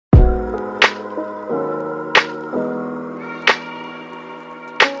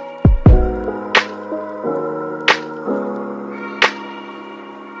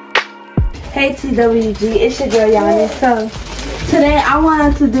Hey TWG, it's your girl Yannie. So today I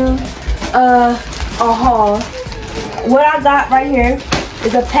wanted to do a haul. What I got right here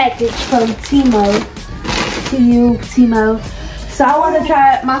is a package from TEMU. So I want to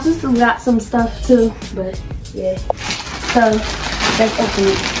try it. My sister got some stuff too, but yeah. So let's open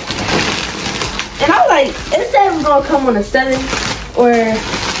it. And I was like, it said it was gonna come on the 7 or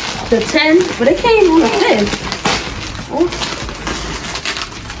the 10, but it came on the 5th.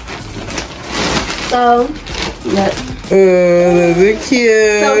 So, look. They're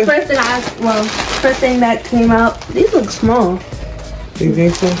cute. So first thing that came out, these look small. You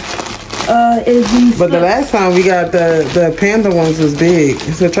think so? Is these. But the last time we got the panda ones was big.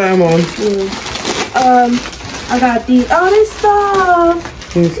 So try them on. Yeah. I got these. Oh, they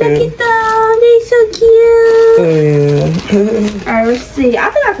soft. Look at them. They're so cute. Oh yeah. Alright, let's see. I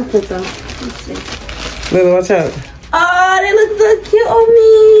think I can fit them. Let's see. Lily, watch out. Oh, they look so cute on me.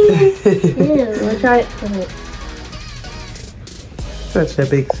 Yeah, let's try it. Such a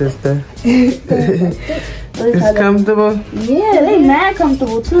big sister. It's comfortable? Yeah, they mad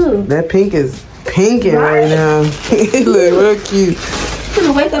comfortable too. That pink is pinking right now. It look real cute. I'm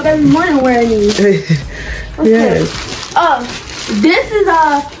gonna wake up every morning wearing these. Yes. Oh, this is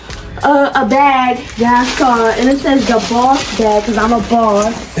a bag that I saw, and it says the boss bag because I'm a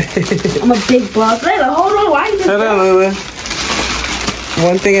boss. I'm a big boss. Layla, hold on. Why you just hold on, Layla.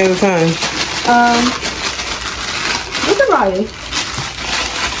 One thing at a time. What's the riot?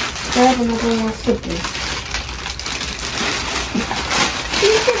 I have another one slipper.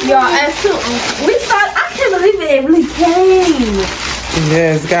 Y'all, we thought, I can't believe it really came.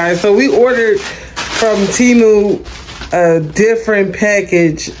 Yes, guys. So we ordered from Temu a different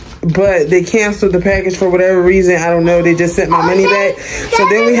package, but they canceled the package for whatever reason. I don't know. They just sent my money back. So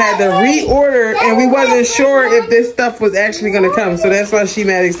then we had to reorder, and we wasn't sure if this stuff was actually going to come. So that's why she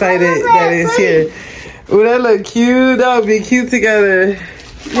mad excited that it's here. Oh, that look cute. That would be cute together.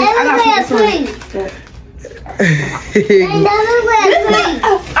 I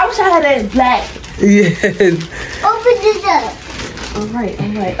wish I had that in black. Yes. Open this up. Alright.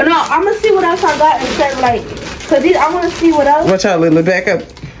 No, I'm gonna see what else I got instead of like, cause I wanna see what else. Watch out, Lily, back up.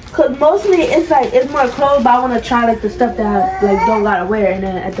 Cause mostly it's more clothes, but I wanna try like the stuff that I like don't gotta wear, and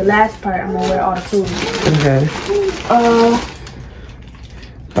then at the last part I'm gonna wear all the clothes. Okay.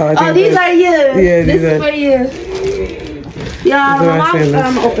 These are you. Yeah, this is for you. Yeah, my mom. I'm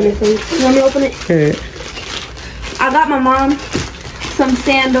gonna open it for you. You want me to open it? Okay. I got my mom some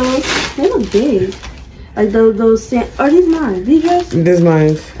sandals. They look big. Like those sandals. Are these mine? These yours? This is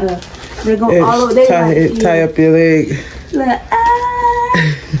mine. They go all over. They tie up your leg. Like,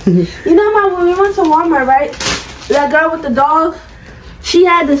 you know, when we went to Walmart, right? That girl with the dog, she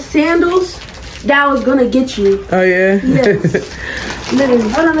had the sandals that was gonna get you. Oh yeah. Yes. Literally.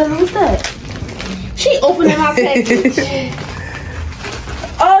 Hold on, what's that? She opening my package.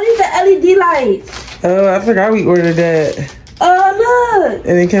 Oh, these are LED lights. Oh, I forgot we ordered that. Oh, look.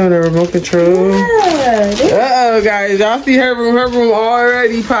 And it came with a remote control. Yeah. Uh-oh, guys. Y'all see her room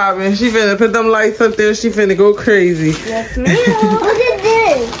already popping. She finna put them lights up there. She finna go crazy. Yes, ma'am. Look at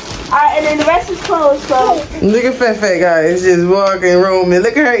this. All right, and then the rest is closed, so. Look at Fat, guys. Just walking, roaming.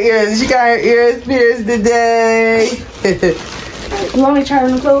 Look at her ears. She got her ears pierced today. You want me to try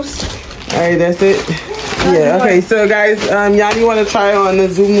them closed? All right, that's it. Yeah, okay. So, guys, Yannie want to try on the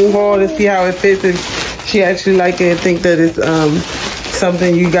Zumu haul to see how it fits. If she actually like it, think that it's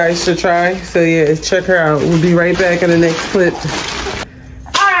something you guys should try. So, yeah, check her out. We'll be right back in the next clip.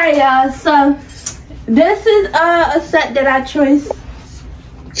 All right, y'all. So, this is a set that I choose.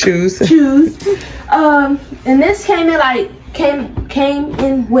 And this came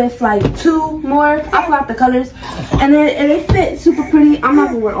in with like 2 more. I forgot the colors, and it fit super pretty. I'm not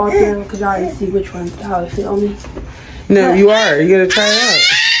gonna wear all 3 because I already see which one how it fit on me. No, you are. You gotta try it out.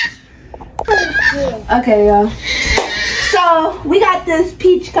 Okay, y'all. So we got this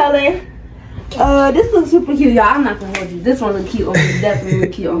peach color. This looks super cute, y'all. I'm not gonna hold you. This one look cute on me. Definitely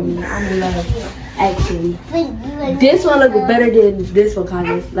look cute on me. I'm in love. Actually, this one look better than this one, kind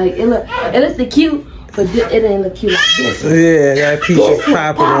of. Like it looks cute, but it didn't look cute like this one. Yeah, that peach is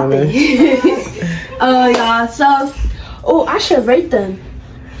popping on it. Y'all. So, I should rate them.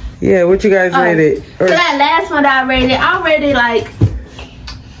 Yeah, what you guys rated? So that last one that I rated like,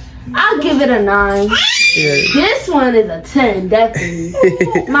 I'll give it a 9. Yeah. This one is a 10, definitely.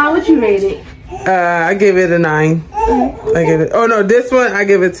 Mom, what you rate it? I give it a 9. I give it. Oh no, this one I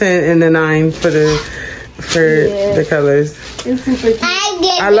give it 10 and a 9 for the colors. It's super cute.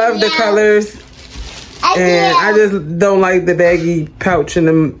 I love the colors. I And I just don't like the baggy pouch in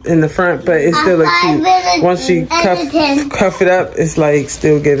the front, but it still looks cute. Once you cuff it up, it's like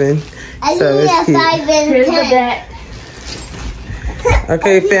still giving. So it's cute. Here's the back.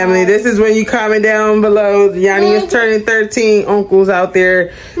 Okay, family, this is when you comment down below. Yannie is turning 13. Uncle's out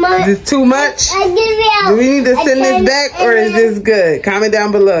there. Is this too much? Do we need to send this back, or is this good? Comment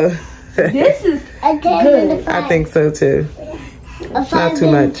down below. This is good. I think so too. It's not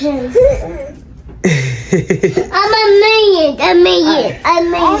too much. I made it.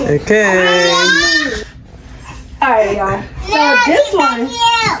 Okay. Alright, y'all. So this one,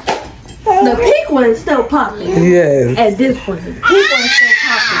 the pink one is still popping. Yes. At this point, the pink one is still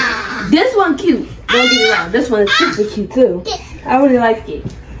popping. This one cute. Don't get me wrong. This one is super cute too. I really like it.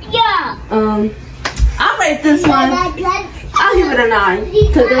 Yeah. I'll rate this one. I'll give it a 9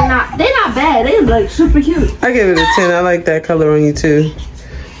 because they're not bad. They're like super cute. I give it a 10. I like that color on you too.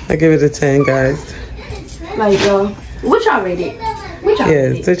 I give it a 10, guys. Like, what y'all rated?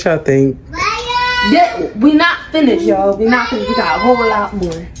 Yes, what y'all think? We not finished, y'all. We not finished. We got a whole lot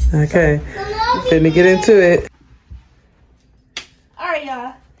more. Okay. Finna get into it. Alright,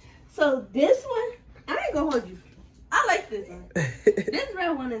 y'all. So this one, I ain't gonna hold you. I like this one. This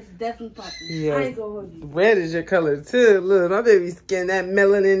red one is definitely popping. Yes. I ain't gonna hold you. Red is your color too. Look, my baby skin, that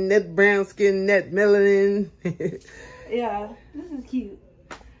melanin, that brown skin, that melanin. Yeah, this is cute.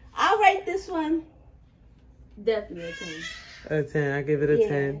 I'll rate this one definitely a 10. A 10. I give it a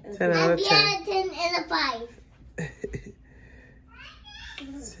 10. 10 out of 10. I give it a 10 and a 5.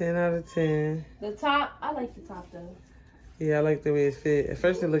 10 out of 10. The top, I like the top though. Yeah, I like the way it fit. At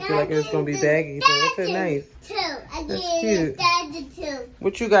first it looked like it was going to be baggy, but it fit nice. 2. I That's give cute. it a 2.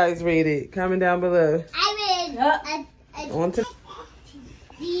 What you guys rated? Comment down below. I rated On to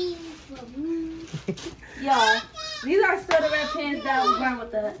Y'all, these are still the red pants that I was wearing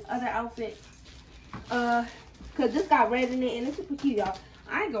with the other outfit. Cause this got red in it and it's super cute, y'all.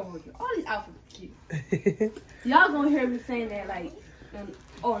 I ain't gonna hold you. All these outfits are cute. Y'all gonna hear me saying that like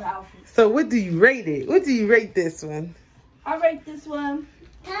all the outfits. So what do you rate it? What do you rate this one? I rate this one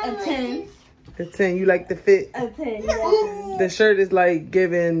a 10. A 10. You like the fit? A 10. Yeah. The shirt is like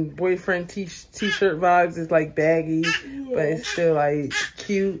giving boyfriend t-shirt vibes. It's like baggy, but it's still like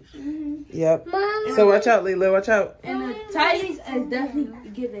cute. Yep. Mom. So watch out, Layla. Watch out. And the tights is definitely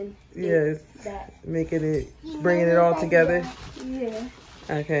giving. Yes. That. Making it, bringing it all together. Yeah.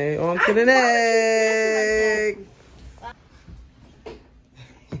 Okay. On to the next.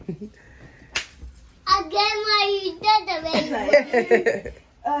 Again, why you did the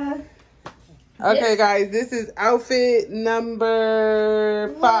Okay, guys. This is outfit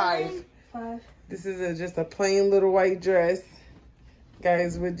number 5. 5. This is just a plain little white dress.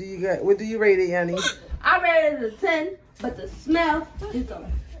 Guys, what do you got? What do you rate it, Yannie? I rated it a 10, but the smell is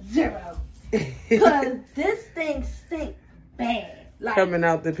a 0. Cause this thing stink bad. Like, Coming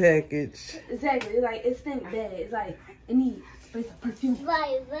out the package. Exactly. Like it stink bad. It's like it needs space of perfume.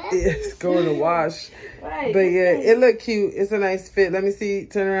 It's going to wash. Right. But yeah, it look cute. It's a nice fit. Let me see.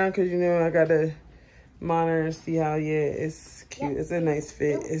 Turn around, because you know I gotta monitor and see how. Yeah, it's cute. It's a nice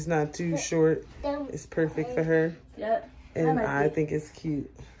fit. It's not too short. It's perfect for her. Yep. And I think it's cute.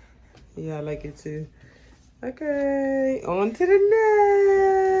 Yeah, I like it too. Okay, on to the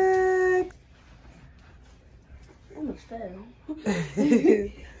next. Almost fell.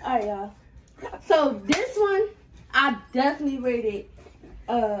 Alright, y'all. So this one, I definitely rated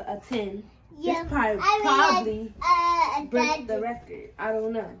a 10. Yeah, this probably break the record. I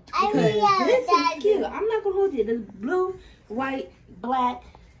don't know. Because this is cute. I'm not gonna hold you. This blue, white, black.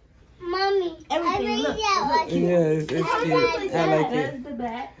 Mommy, everything look cute. Yes, it's cute. I like it. That's the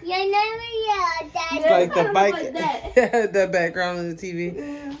back. You never yell, Daddy. It's like the bike, like that. the background on the TV.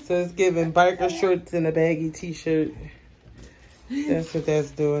 Yeah. So it's giving biker shorts and a baggy t-shirt. That's what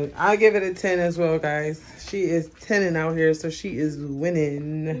that's doing. I'll give it a 10 as well, guys. She is 10ing out here, so she is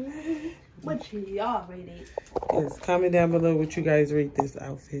winning. What y'all rated? Yes, comment down below what you guys rate this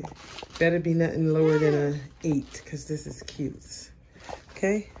outfit. Better be nothing lower than a 8, because this is cute.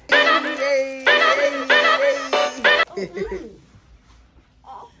 Okay? Yay!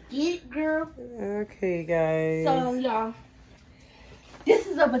 Get girl. Okay, guys. So y'all, this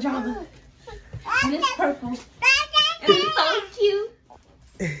is a pajama. And it's purple. And it's so cute.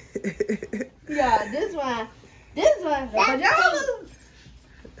 Yeah, this one, the pajamas.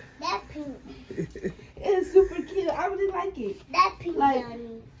 That pink. It's super cute. I really like it. That pink. Like,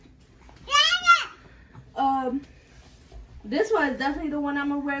 this one is definitely the one I'm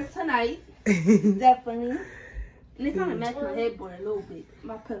gonna wear tonight. Definitely. And it kind of match my headboard a little bit.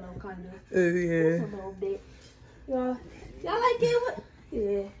 My pillow kind of. Yeah. Just a little bit. Y'all like it?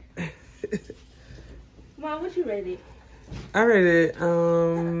 Yeah. Mom, what you rated? I rated it, a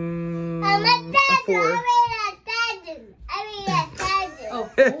 4. Oh,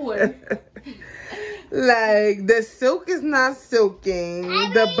 4. Like, the silk is not silking.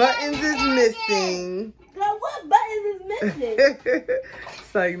 The buttons is missing. Girl, what buttons is missing?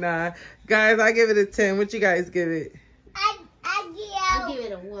 It's like, nah. Guys, I give it a 10. What you guys give it? I give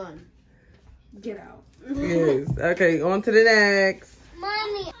it a 1. Get out. Yes. Okay, on to the next.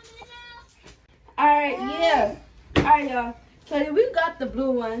 Mommy. Alright, yeah. Alright, y'all. So we got the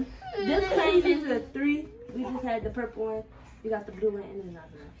blue one. This plane is a 3. We just had the purple one. We got the blue one and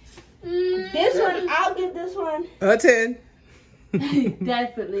another one. This one, I'll give this one A 10.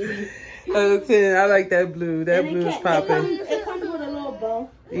 definitely. A 10. I like that blue. That blue is popping. It comes with a little bow.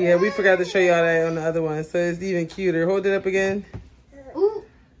 Yeah, we forgot to show y'all that on the other one. So it's even cuter. Hold it up again. Ooh.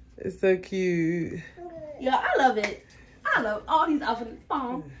 It's so cute. Yeah, I love it. I love all these outfits.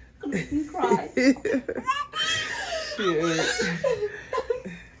 Gonna make me cry. Shit.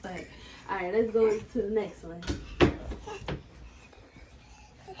 Like, alright, let's go to the next one.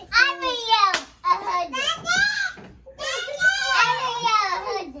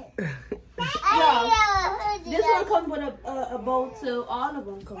 This one comes with a bow too. All of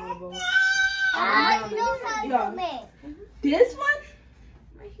them come with a bow. This one?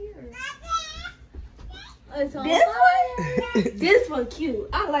 Right here. This one? This one cute.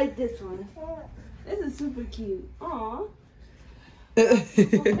 I like this one. This is super cute. Aw.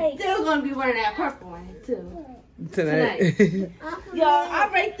 They're gonna be wearing that purple one too. Tonight. Y'all, I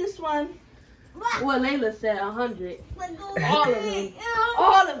rate this one. What Layla said, 100. All of them.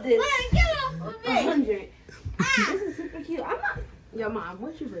 All of this. 100. This is super cute. I'm not. Yo, Mom,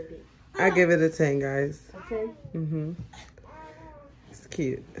 what you rate it? I give it a 10, guys. A 10? Mm-hmm. It's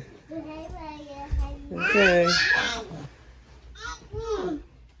cute. Okay.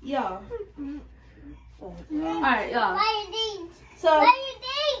 Y'all. Alright, y'all. So,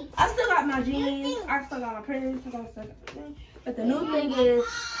 I still got my jeans. I still got my prints. But the new thing is,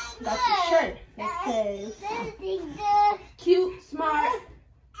 got the shirt that says cute, smart,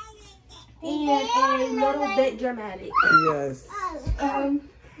 and a little bit dramatic. Yes. I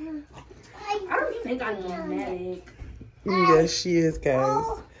don't think I'm dramatic. Yes, she is, guys.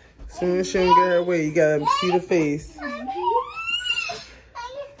 As soon as she don't get her way, you gotta see the face.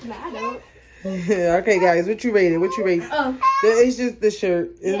 No, I don't. Okay, guys, what you rated? What you rate? It's just the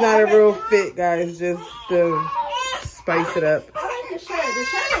shirt. It's not a real fit, guys. Just to spice it up. I like the shirt. The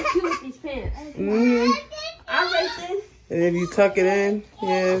shirt is cute with these pants. Mm-hmm. I rate this. And if you tuck it in,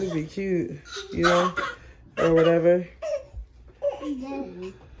 yeah, it'd be cute, you know, or whatever.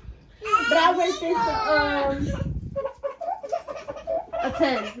 But I rate this a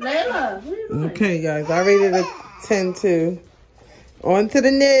 10. Layla, what are you doing? Okay, guys, I rated a 10 too. On to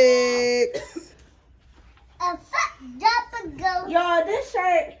the next. Y'all, this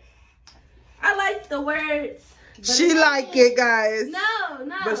shirt, I like the words. She like it, guys. No.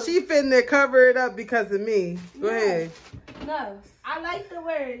 But she finna cover it up because of me. Go ahead. No, I like the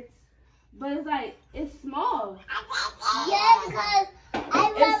words, but it's like, it's small. Yeah, because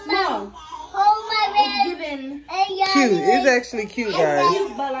It's small. hold my It's giving Cute. It's actually cute, guys.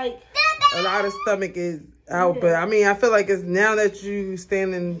 cute, but like, A lot of stomach is out, but I mean, I feel like it's now that you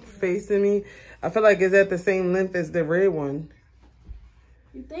standing facing me, I feel like it's at the same length as the red one.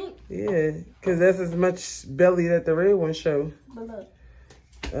 you think? Yeah, because that's as much belly that the red one show. But look.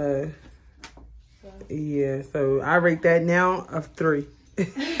 Yeah, so I rate that now of 3. No,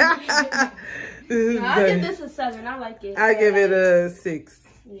 I give this a 7. I like it. I give it a 6.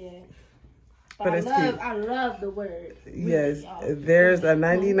 Yeah. But it's cute. I love the word. Yes, there's a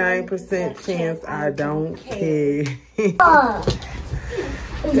 99% chance I don't care.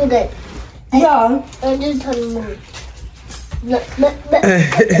 Look at Y'all,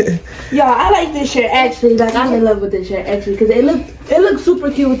 y'all, I like this shirt actually. Like, I'm in love with this shirt actually because it looks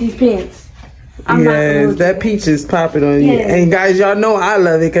super cute with these pants. Yes, that peach is popping on you. Yeah. And guys, y'all know I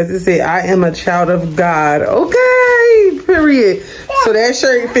love it because it said, I am a child of God. Okay, period. So that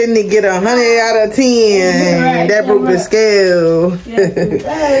shirt finna get 100 out of 10. Right, that broke the scale.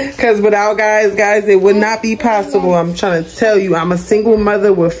 Because without guys, it would not be possible. I'm trying to tell you, I'm a single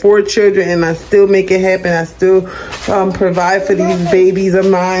mother with 4 children and I still make it happen. I still provide for these babies of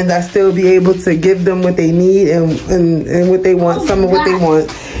mine. I still be able to give them what they need and what they want, some of what they want.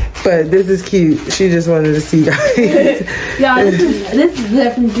 But this is cute. She just wanted to see, guys. Y'all, this is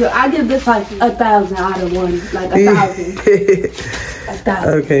definitely good. I give this like 1,000 out of 1. Like 1,000.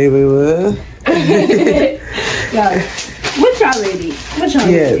 1,000. Okay, Lila. Y'all, what y'all rated?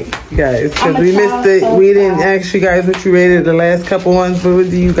 Yes, guys, because we missed it. We didn't ask you guys what you rated the last couple ones, but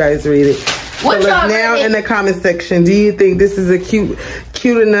what do you guys rate it? So look now in the comment section. Do you think this is a cute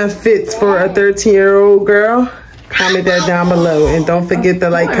enough fits for a 13-year-old girl? Comment that down below. And don't forget to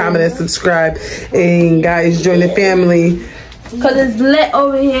like, comment, and subscribe. And guys, join the family. Cause it's lit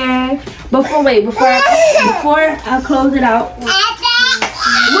over here. Before I close it out,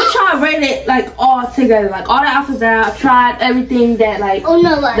 what y'all rated like all together? Like all the outfits that I've tried, everything that like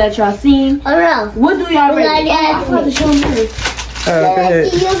that y'all seen. Oh no. What do y'all rate?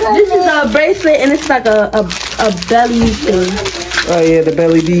 This is a bracelet and it's like a belly thing. Oh yeah, the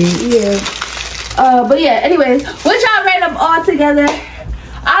belly bead. Yeah. But yeah, anyways, what y'all rate them all together?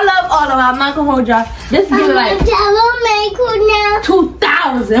 I love all of them. I'm not gonna hold y'all. This is giving like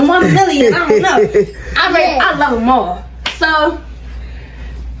 2,000, 1 million. I don't know. I love them all. So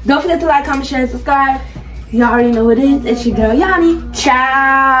don't forget to like, comment, share, and subscribe. Y'all already know what it is. It's your girl Yannie.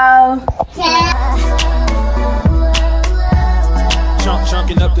 Ciao. Ciao.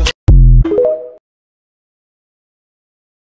 Chunking up the